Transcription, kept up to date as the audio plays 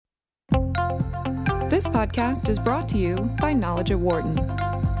This podcast is brought to you by Knowledge at Wharton.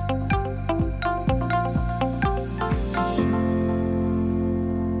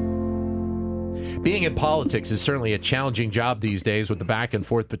 Being in politics is certainly a challenging job these days with the back and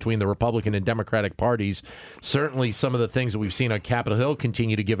forth between the Republican and Democratic parties. Certainly some of the things that we've seen on Capitol Hill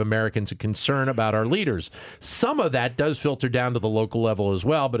continue to give Americans a concern about our leaders. Some of that does filter down to the local level as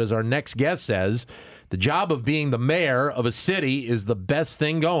well, but as our next guest says, the job of being the mayor of a city is the best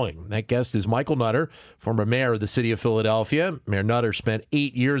thing going. That guest is Michael Nutter, former mayor of the city of Philadelphia. Mayor Nutter spent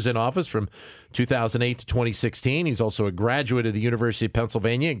 8 years in office from 2008 to 2016. He's also a graduate of the University of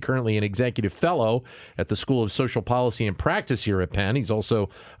Pennsylvania and currently an executive fellow at the School of Social Policy and Practice here at Penn. He's also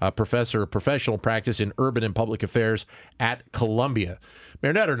a professor of professional practice in urban and public affairs at Columbia.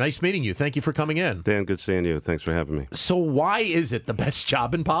 Mayor Nutter, nice meeting you. Thank you for coming in. Dan, good seeing you. Thanks for having me. So why is it the best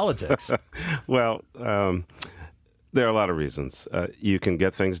job in politics? Well, there are a lot of reasons. You can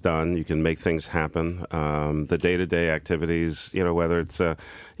get things done. You can make things happen. The day-to-day activities, whether it's,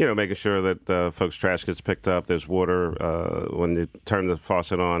 making sure that folks' trash gets picked up, there's water when you turn the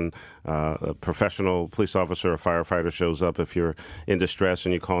faucet on, a professional police officer or firefighter shows up if you're in distress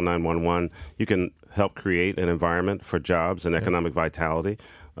and you call 911. You can help create an environment for jobs and economic vitality.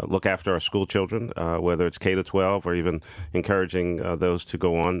 Look after our school children, whether it's K to 12 or even encouraging those to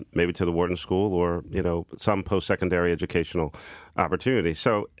go on maybe to the Wharton School or, some post-secondary educational opportunity.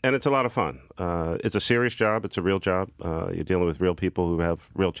 So, and it's a lot of fun. It's a serious job. It's a real job. You're dealing with real people who have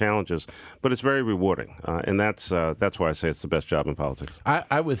real challenges, but it's very rewarding. And that's why I say it's the best job in politics.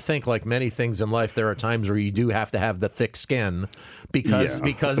 I would think, like many things in life, there are times where you do have to have the thick skin because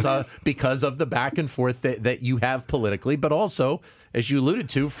of the back and forth that you have politically, but also, as you alluded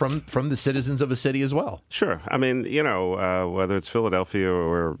to, from the citizens of a city as well. Sure. I mean, whether it's Philadelphia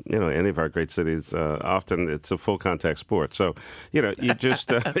or, any of our great cities, often it's a full contact sport. So, you just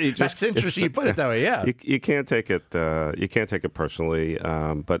That's interesting you put it that way, yeah. You can't take it personally,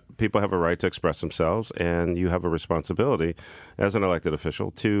 but people have a right to express themselves, and you have a responsibility as an elected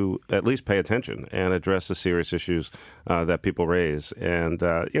official to at least pay attention and address the serious issues that people raise. And,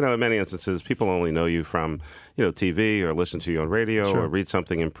 in many instances, people only know you from, TV or listen to you on radio. Sure. Or read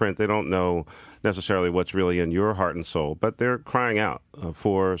something in print. They don't know necessarily what's really in your heart and soul, but they're crying out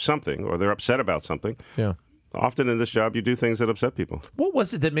for something, or they're upset about something. Yeah. Often in this job, you do things that upset people. What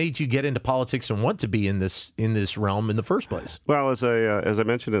was it that made you get into politics and want to be in this realm in the first place? Well, as I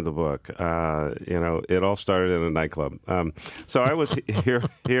mentioned in the book, it all started in a nightclub. So I was here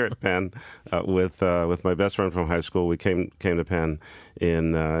at Penn with my best friend from high school. We came to Penn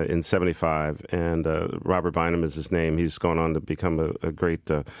in '75, and Robert Bynum is his name. He's gone on to become a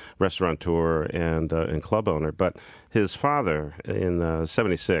great restaurateur and club owner. But his father in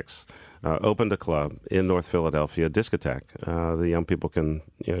 '76. Opened a club in North Philadelphia, Discotheque. The young people can,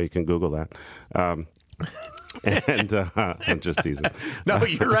 you can Google that. And I'm just teasing. No,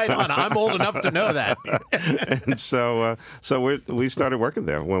 you're right on. I'm old enough to know that. And so we started working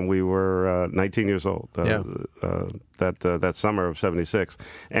there when we were 19 years old. That summer of '76,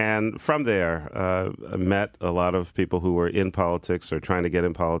 and from there, I met a lot of people who were in politics or trying to get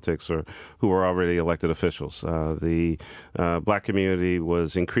in politics or who were already elected officials. The black community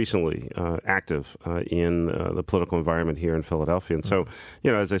was increasingly active in the political environment here in Philadelphia, and so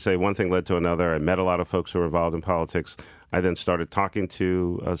as I say, one thing led to another. I met a lot of folks who were involved in politics. I then started talking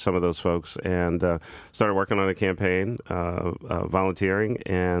to some of those folks and started working on a campaign, volunteering,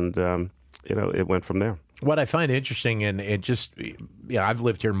 and it went from there. What I find interesting, and it just, I've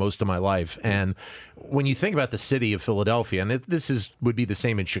lived here most of my life, and when you think about the city of Philadelphia, and would be the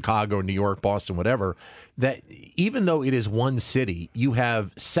same in Chicago, New York, Boston, whatever, that even though it is one city, you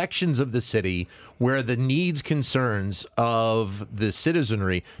have sections of the city where the needs, concerns of the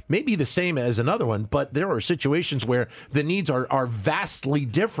citizenry may be the same as another one, but there are situations where the needs are vastly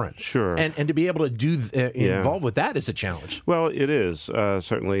different. Sure. And to be able to do involved with that is a challenge. Well, it is,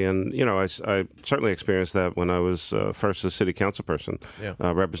 certainly, and, I certainly experienced that when I was first a city council person,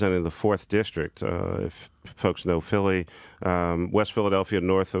 representing the 4th District. If folks know Philly, West Philadelphia,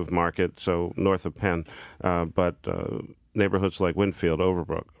 north of Market, so north of Penn, but neighborhoods like Winfield,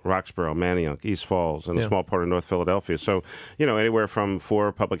 Overbrook, Roxborough, Manayunk, East Falls, and a small part of North Philadelphia. So, anywhere from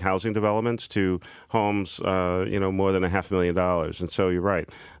 4 public housing developments to homes, more than $500,000. And so you're right.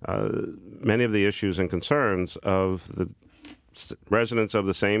 Many of the issues and concerns of the residents of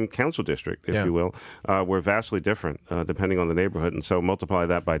the same council district, if you will, were vastly different depending on the neighborhood. And so multiply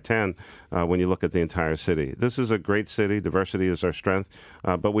that by 10 when you look at the entire city. This is a great city. Diversity is our strength.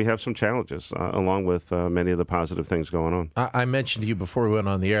 But we have some challenges along with many of the positive things going on. I mentioned to you before we went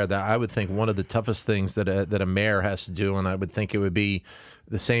on the air that I would think one of the toughest things that a mayor has to do, and I would think it would be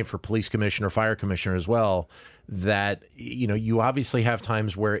the same for police commissioner, fire commissioner as well, that, you obviously have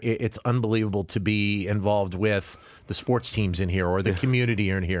times where it's unbelievable to be involved with the sports teams in here or the community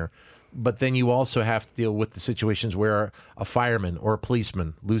in here. But then you also have to deal with the situations where a fireman or a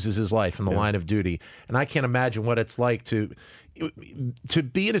policeman loses his life in the line of duty. And I can't imagine what it's like to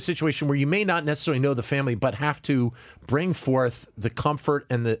be in a situation where you may not necessarily know the family, but have to bring forth the comfort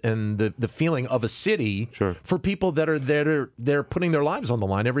and the feeling of a city for people that are there. They're putting their lives on the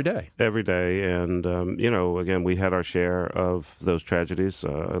line every day. Every day. And, again, we had our share of those tragedies.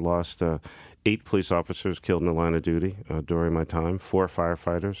 I lost 8 police officers killed in the line of duty during my time, 4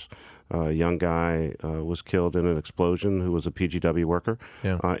 firefighters. A young guy was killed in an explosion who was a PGW worker.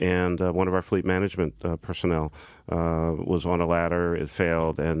 And one of our fleet management personnel was on a ladder. It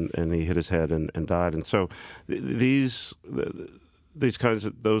failed, and he hit his head and died. And so these kinds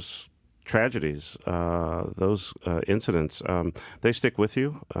of those tragedies, those incidents, they stick with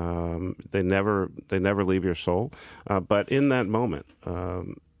you. They never leave your soul. But in that moment,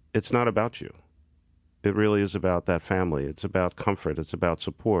 it's not about you. It really is about that family. It's about comfort. It's about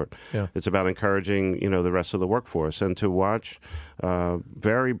support. It's about encouraging, the rest of the workforce. And to watch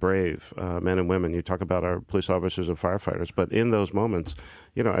very brave men and women, you talk about our police officers and firefighters, but in those moments,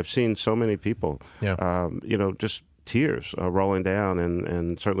 I've seen so many people, just tears rolling down,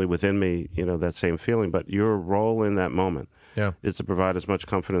 and certainly within me, that same feeling. But your role in that moment is to provide as much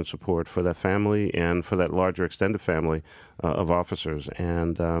comfort and support for that family and for that larger extended family of officers.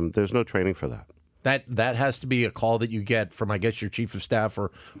 And there's no training for that. That has to be a call that you get from, I guess, your chief of staff or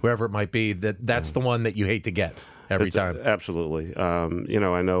whoever it might be. That's the one that you hate to get every time. Absolutely.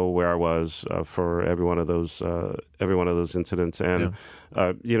 I know where I was for every one of those incidents, and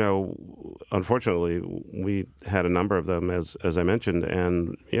unfortunately, we had a number of them, as I mentioned,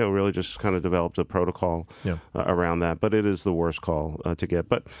 and really just kind of developed a protocol around that. But it is the worst call to get.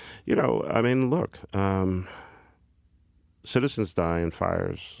 But look. Citizens die in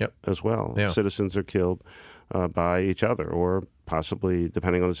fires as well. Citizens are killed by each other, or possibly,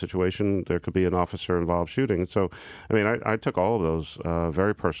 depending on the situation, there could be an officer-involved shooting. So, I took all of those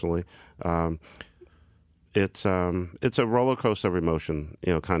very personally. It's a roller coaster of emotion,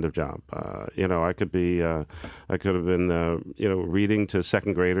 kind of job. I could have been, reading to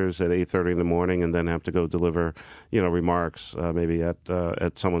second graders at 8:30 in the morning, and then have to go deliver, remarks maybe at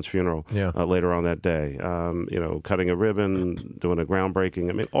someone's funeral later on that day. Cutting a ribbon, doing a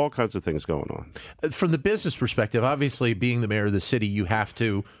groundbreaking. All kinds of things going on. From the business perspective, obviously, being the mayor of the city, you have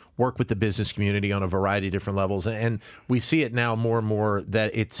to work with the business community on a variety of different levels. And we see it now more and more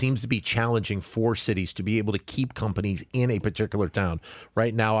that it seems to be challenging for cities to be able to keep companies in a particular town.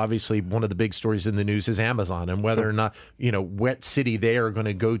 Right now, obviously, one of the big stories in the news is Amazon and whether or not, what city they are going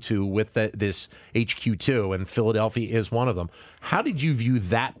to go to with this HQ2, and Philadelphia is one of them. How did you view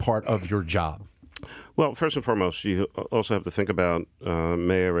that part of your job? Well, first and foremost, you also have to think about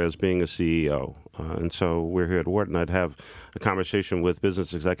mayor as being a CEO. And so we're here at Wharton. I'd have a conversation with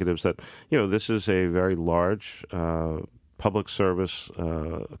business executives that, this is a very large public service,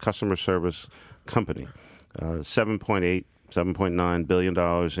 customer service company, $7.9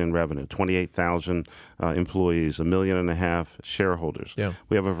 billion in revenue, 28,000 employees, 1.5 million shareholders.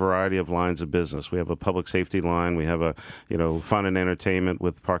 We have a variety of lines of business. We have a public safety line. We have a, fun and entertainment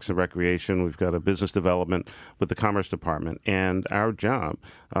with Parks and Recreation. We've got a business development with the Commerce Department. And our job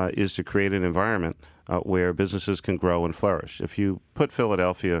is to create an environment where businesses can grow and flourish. If you put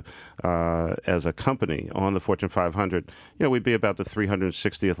Philadelphia as a company on the Fortune 500, we'd be about the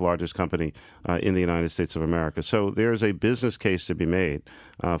 360th largest company in the United States of America. So there's a business case to be made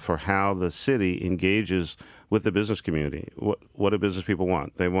for how the city engages with the business community. What do business people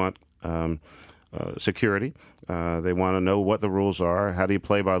want? They want security. They want to know what the rules are. How do you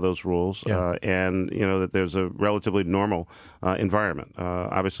play by those rules? And that there's a relatively normal environment.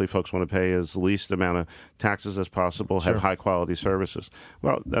 Obviously, folks want to pay as least amount of taxes as possible, have high quality services.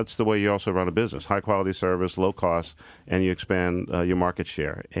 Well, that's the way you also run a business: high quality service, low cost, and you expand your market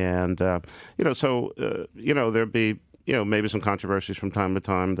share. And there'd be maybe some controversies from time to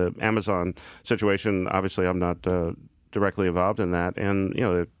time. The Amazon situation, obviously, I'm not directly involved in that, and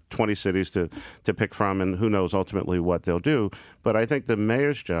there are 20 cities to pick from, and who knows ultimately what they'll do. But I think the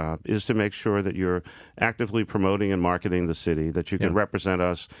mayor's job is to make sure that you're actively promoting and marketing the city, that you can represent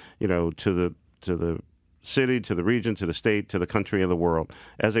us, to the city, to the region, to the state, to the country, and the world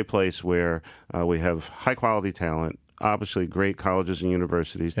as a place where we have high quality talent, obviously great colleges and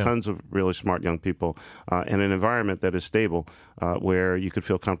universities, tons of really smart young people, and an environment that is stable where you could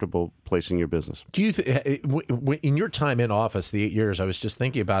feel comfortable placing your business. Do you, in your time in office, the 8 years, I was just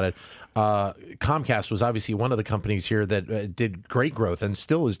thinking about it, Comcast was obviously one of the companies here that did great growth and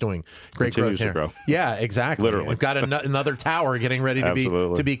still is doing great Continues growth here. to grow. Yeah, exactly. Literally. We've got another tower getting ready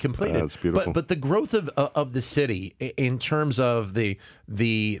to be completed. That's beautiful. But the growth of the city in terms of the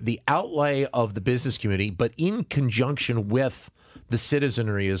outlay of the business community, but in conjunction with the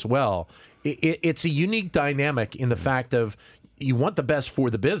citizenry as well, it's a unique dynamic in the fact of you want the best for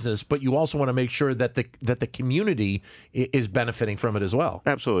the business, but you also want to make sure that the community is benefiting from it as well.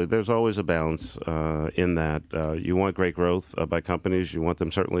 Absolutely. There's always a balance in that. You want great growth by companies. You want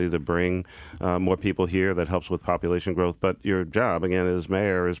them certainly to bring more people here. That helps with population growth. But your job, again, as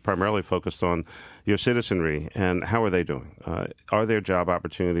mayor, is primarily focused on your citizenry and how are they doing? Are there job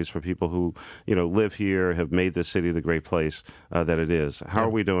opportunities for people who live here, have made this city the great place that it is? How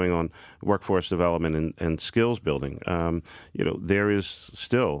are we doing on workforce development and skills building? There is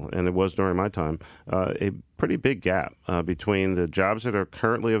still, and it was during my time, a pretty big gap between the jobs that are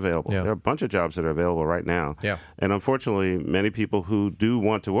currently available. Yeah. There are a bunch of jobs that are available right now. Yeah. And unfortunately, many people who do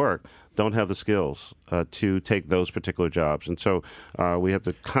want to work don't have the skills to take those particular jobs. And so we have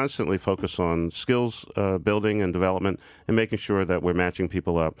to constantly focus on skills building and development and making sure that we're matching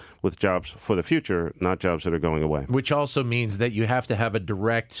people up with jobs for the future, not jobs that are going away. Which also means that you have to have a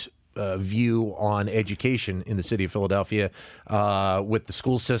direct view on education in the city of Philadelphia with the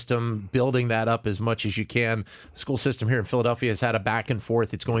school system, building that up as much as you can. The school system here in Philadelphia has had a back and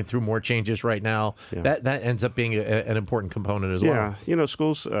forth. It's going through more changes right now. Yeah. That ends up being an important component as well. Yeah,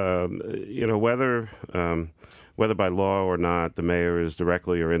 schools, whether by law or not, the mayor is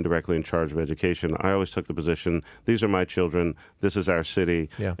directly or indirectly in charge of education. I always took the position, these are my children, this is our city.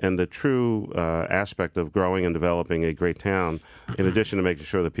 Yeah. And the true aspect of growing and developing a great town, in addition to making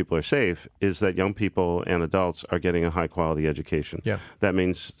sure that people are safe, is that young people and adults are getting a high-quality education. Yeah. That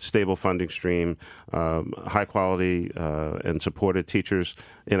means stable funding stream, high-quality and supported teachers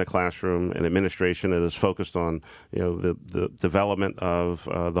in a classroom, an administration that is focused on the development of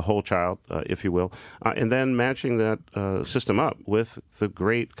the whole child, if you will, and then matching that system up with the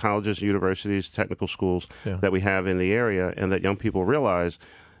great colleges, universities, technical schools that we have in the area, and that young people realize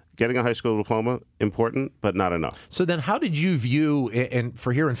getting a high school diploma, important, but not enough. So then how did you view, and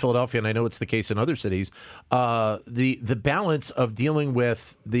for here in Philadelphia, and I know it's the case in other cities, the balance of dealing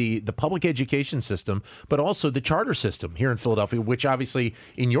with the public education system, but also the charter system here in Philadelphia, which obviously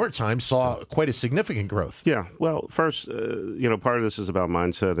in your time saw quite a significant growth? Yeah. Well, first, part of this is about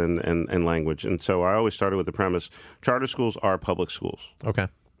mindset and language. And so I always started with the premise, charter schools are public schools. Okay.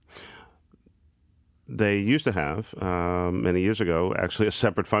 They used to have, many years ago, actually a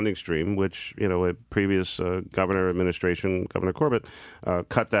separate funding stream, which, a previous governor administration, Governor Corbett,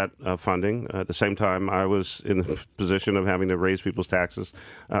 cut that funding. At the same time, I was in the position of having to raise people's taxes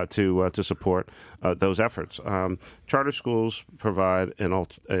to support those efforts. Charter schools provide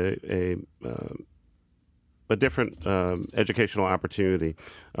a different educational opportunity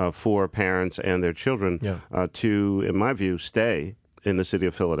for parents and their children to, in my view, stay in the city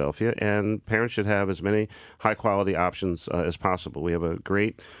of Philadelphia, and parents should have as many high-quality options as possible. We have a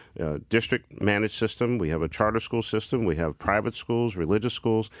great district-managed system. We have a charter school system. We have private schools, religious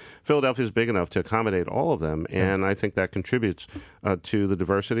schools. Philadelphia is big enough to accommodate all of them, and I think that contributes to the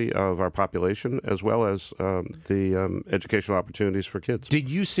diversity of our population as well as the educational opportunities for kids. Did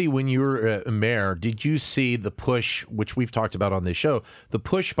you see, when you were mayor, did you see the push, which we've talked about on this show, the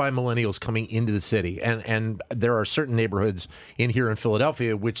push by millennials coming into the city? And there are certain neighborhoods in here in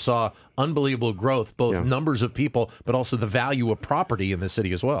Philadelphia which saw unbelievable growth, both numbers of people, but also the value of property in the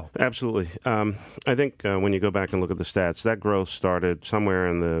city as well. Absolutely. I think when you go back and look at the stats, that growth started somewhere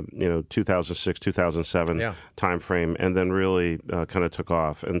in the 2006, 2007 timeframe, and then really kind of took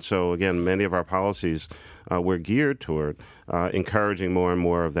off. And so, again, many of our policies were geared toward encouraging more and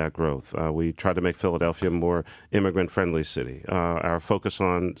more of that growth. We tried to make Philadelphia a more immigrant-friendly city. Our focus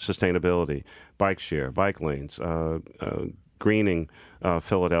on sustainability, bike share, bike lanes, greening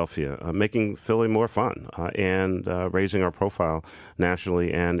Philadelphia, making Philly more fun, and raising our profile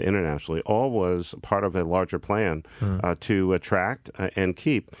nationally and internationally, all was part of a larger plan to attract and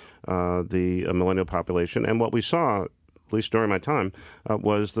keep the millennial population. And what we saw, at least during my time,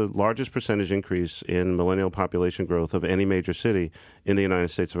 was the largest percentage increase in millennial population growth of any major city in the United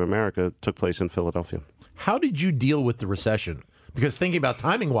States of America took place in Philadelphia. How did you deal with the recession? Because thinking about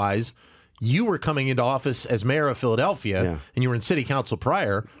timing-wise, you were coming into office as mayor of Philadelphia, and you were in city council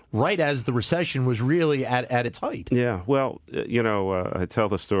prior, right as the recession was really at its height. Yeah, well, I tell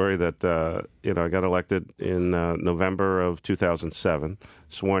the story that, I got elected in November of 2007,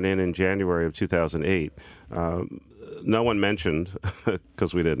 sworn in January of 2008. No one mentioned,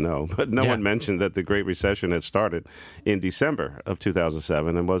 because we didn't know, but no one mentioned that the Great Recession had started in December of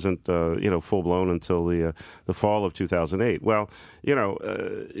 2007 and wasn't, full blown until the fall of 2008. Well,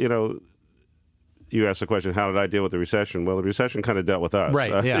 you asked the question, how did I deal with the recession? Well, the recession kind of dealt with us,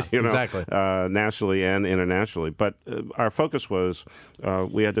 right? Exactly, nationally and internationally. But our focus was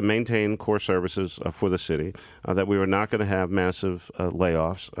we had to maintain core services for the city, that we were not going to have massive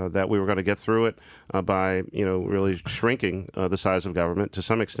layoffs, that we were going to get through it by really shrinking the size of government to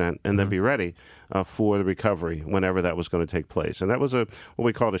some extent, and then be ready for the recovery whenever that was going to take place. And that was what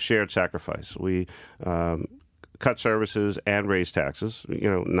we called a shared sacrifice. We cut services and raise taxes.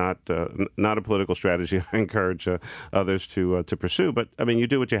 Not a political strategy I encourage others to pursue. But I mean, you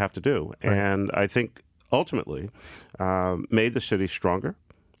do what you have to do, right. And I think ultimately made the city stronger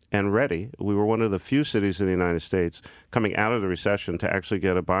and ready. We were one of the few cities in the United States coming out of the recession to actually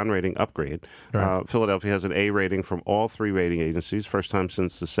get a bond rating upgrade. Right. Philadelphia has an A rating from all three rating agencies, first time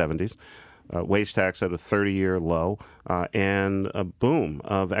since the 70s. Wage tax at a 30-year low, and a boom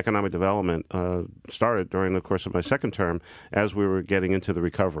of economic development started during the course of my second term as we were getting into the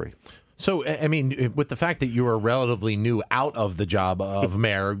recovery. So, I mean, with the fact that you were relatively new out of the job of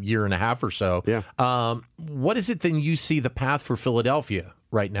mayor, year and a half or so, what is it then you see the path for Philadelphia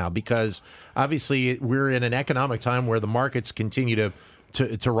right now? Because obviously we're in an economic time where the markets continue to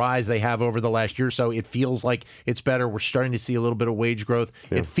rise. They have over the last year or so. It feels like it's better. We're starting to see a little bit of wage growth.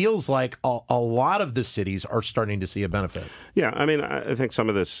 Yeah. It feels like a lot of the cities are starting to see a benefit. Yeah, I mean, I think some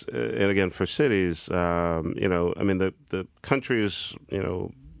of this, and again, for cities, the country is,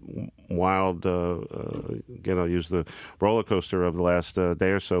 wild, use the roller coaster of the last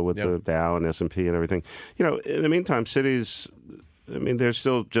day or so with the Dow and S&P and everything. In the meantime, cities, there's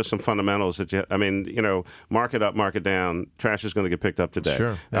still just some fundamentals that market up, market down. Trash is going to get picked up today.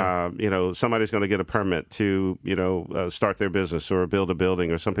 Sure. Yeah. Somebody's going to get a permit to, start their business or build a building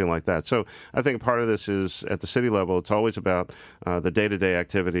or something like that. So I think part of this is at the city level, it's always about the day-to-day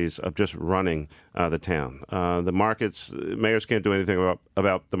activities of just running the town. The markets, mayors can't do anything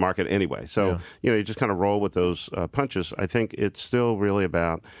about the market anyway. So, you just kind of roll with those punches. I think it's still really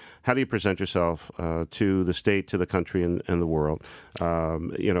about how do you present yourself to the state, to the country, and the world?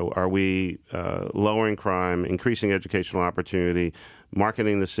 Are we lowering crime, increasing educational opportunity,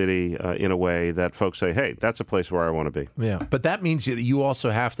 marketing the city in a way that folks say, hey, that's a place where I want to be? Yeah, but that means that you also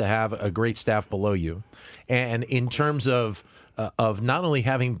have to have a great staff below you. And in terms of not only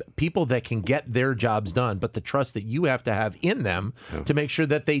having people that can get their jobs done, but the trust that you have to have in them to make sure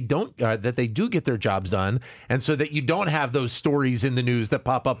that they do get their jobs done, and so that you don't have those stories in the news that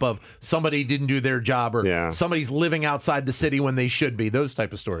pop up of somebody didn't do their job or somebody's living outside the city when they should be. Those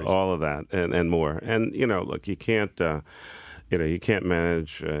type of stories. All of that and more. And look, you can't. You can't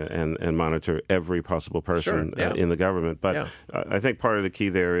manage and monitor every possible person in the government. But I think part of the key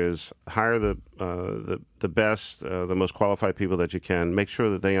there is hire the best, the most qualified people that you can. Make sure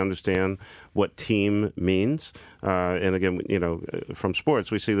that they understand what team means. And again, from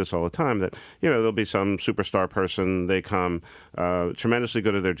sports, we see this all the time that, there'll be some superstar person. They come tremendously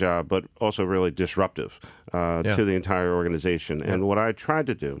good at their job, but also really disruptive to the entire organization. And what I tried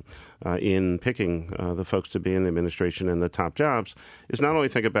to do in picking the folks to be in the administration and the top jobs is not only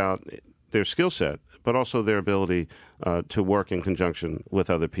think about their skill set, but also their ability to work in conjunction with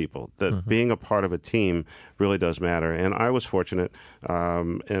other people. That being a part of a team really does matter. And I was fortunate,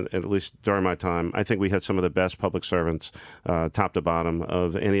 and at least during my time, I think we had some of the best public servants, top to bottom,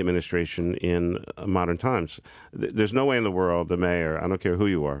 of any administration in modern times. There's no way in the world, the mayor, I don't care who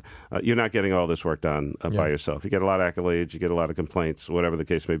you are, you're not getting all this work done by yourself. You get a lot of accolades, you get a lot of complaints, whatever the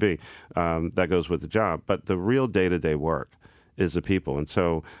case may be. That goes with the job. But the real day-to-day work is the people. And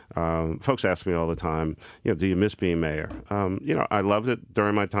so folks ask me all the time, do you miss being mayor? I loved it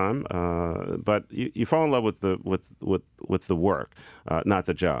during my time, but you fall in love with the work, not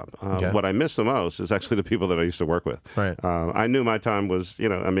the job. What I miss the most is actually the people that I used to work with. Right. I knew my time was,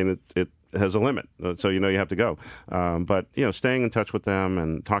 it has a limit, so you have to go. But staying in touch with them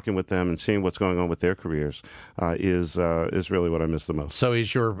and talking with them and seeing what's going on with their careers is really what I miss the most. So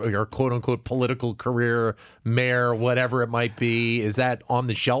is your quote unquote political career, mayor, whatever it might be, is that on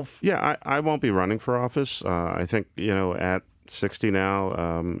the shelf? Yeah, I won't be running for office. I think at 60 now.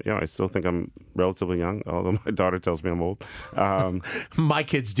 I still think I'm relatively young, although my daughter tells me I'm old. My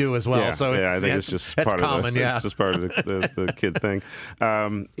kids do as well. So I think it's just part common. It's just part of the kid thing.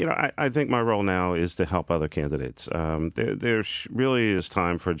 I think my role now is to help other candidates. There really is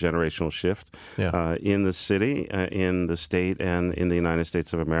time for a generational shift in the city, in the state, and in the United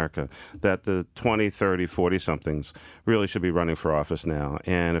States of America. That the 20, 30, 40-somethings really should be running for office now.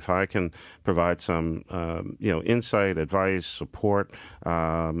 And if I can provide some, insight, advice, support,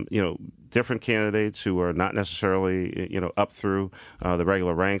 different candidates who are not necessarily, up through the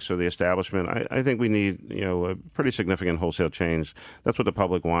regular ranks or the establishment, I think we need, a pretty significant wholesale change. That's what the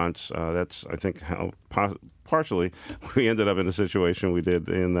public wants. That's, I think, how partially we ended up in the situation we did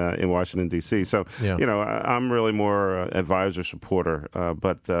in Washington, D.C. So, I'm really more advisor, supporter.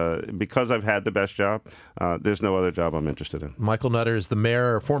 But because I've had the best job, there's no other job I'm interested in. Michael Nutter is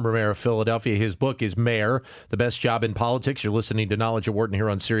the former mayor of Philadelphia. His book is Mayor, The Best Job in Politics. You're listening to Knowledge at Wharton here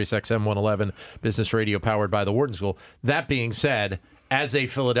on Sirius XM 111, business radio powered by the Wharton School. That being said, as a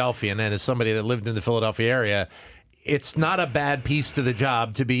Philadelphian and as somebody that lived in the Philadelphia area, it's not a bad piece to the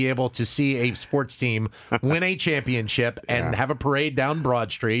job to be able to see a sports team win a championship and have a parade down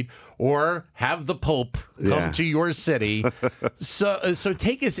Broad Street or have the Pope come to your city. So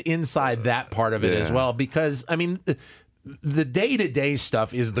take us inside that part of it as well, because, I mean, the day-to-day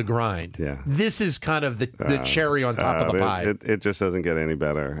stuff is the grind. Yeah. This is kind of the cherry on top of the pie. It just doesn't get any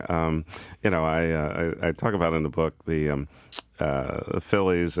better. I talk about in the book the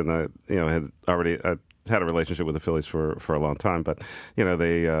Phillies, and I had already had a relationship with the Phillies for a long time, but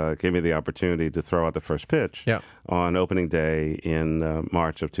they gave me the opportunity to throw out the first pitch on opening day in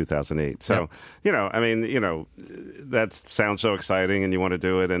March of 2008. So that sounds so exciting, and you want to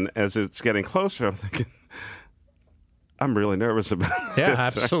do it. And as it's getting closer, I'm thinking, I'm really nervous about it. Yeah,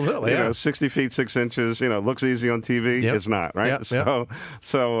 absolutely. 60 feet, 6 inches, looks easy on TV. It's not, right? So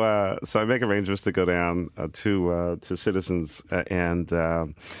I make arrangements to go down to Citizens and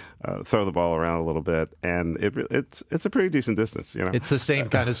throw the ball around a little bit. And it's a pretty decent distance, It's the same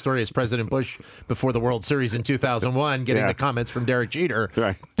kind of story as President Bush before the World Series in 2001, getting the comments from Derek Jeter.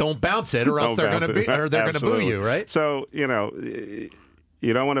 Right. Don't bounce it or else they're going to boo you, right? So,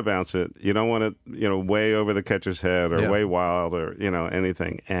 you don't want to bounce it. You don't want to, way over the catcher's head or way wild or,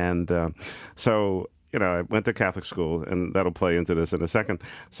 anything. And so, I went to Catholic school, and that'll play into this in a second.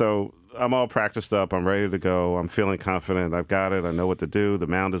 So I'm all practiced up. I'm ready to go. I'm feeling confident. I've got it. I know what to do. The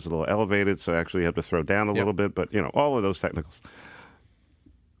mound is a little elevated, so I actually have to throw down a little bit. But, all of those technicals.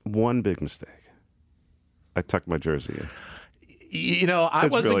 One big mistake. I tucked my jersey in. I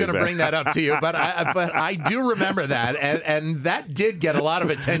wasn't really going to bring that up to you, but I do remember that, and that did get a lot of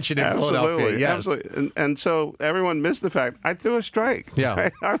attention in Philadelphia. Yes. Absolutely. And so everyone missed the fact I threw a strike. Yeah.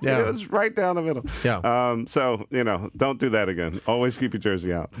 Right? It was right down the middle. Yeah. So, don't do that again. Always keep your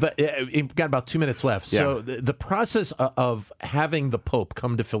jersey out. But you've got about 2 minutes left. So the process of having the Pope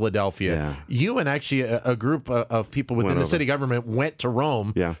come to Philadelphia, you and actually a group of people within the city government went to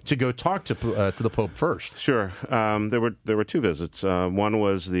Rome to go talk to the Pope first. Sure. There were two visits. One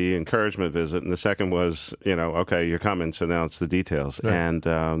was the encouragement visit, and the second was, okay, you're coming, so now it's the details. Right. And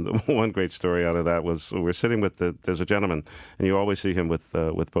one great story out of that was we're sitting with there's a gentleman, and you always see him with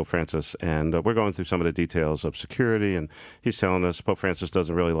Pope Francis, and we're going through some of the details of security, and he's telling us Pope Francis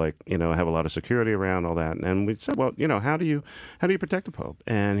doesn't really have a lot of security around, all that. And we said, well, how do you protect the Pope?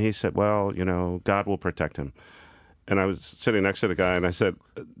 And he said, well, God will protect him. And I was sitting next to the guy, and I said,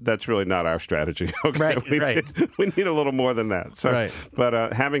 that's really not our strategy. Okay? We need a little more than that. So,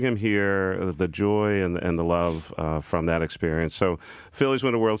 but having him here, the joy and the love from that experience. So Phillies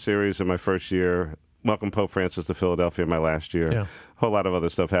win a World Series in my first year. Welcome Pope Francis to Philadelphia my last year. Yeah. A whole lot of other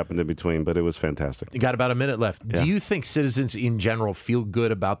stuff happened in between, but it was fantastic. You got about a minute left. Yeah. Do you think citizens in general feel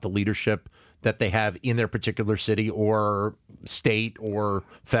good about the leadership that they have in their particular city or state or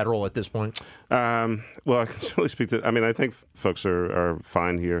federal at this point? Well, I can certainly speak to. I think folks are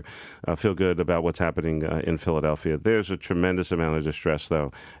fine here, feel good about what's happening in Philadelphia. There's a tremendous amount of distress,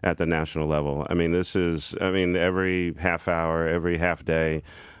 though, at the national level. This is, every half hour, every half day,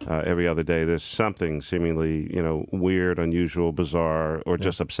 every other day, there's something seemingly, weird, unusual, bizarre, or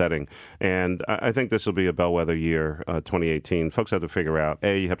just upsetting. And I think this will be a bellwether year, 2018. Folks have to figure out,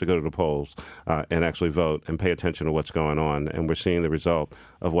 A, you have to go to the polls and actually vote and pay attention to what's going on. And we're seeing the result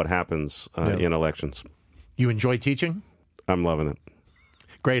of what happens in elections. You enjoy teaching? I'm loving it.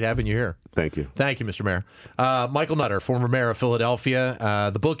 Great having you here. Thank you. Thank you, Mr. Mayor. Michael Nutter, former mayor of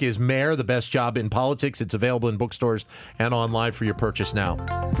Philadelphia. The book is Mayor, The Best Job in Politics. It's available in bookstores and online for your purchase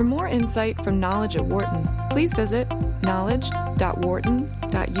now. For more insight from Knowledge at Wharton, please visit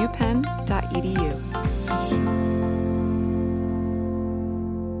knowledge.wharton.upenn.edu.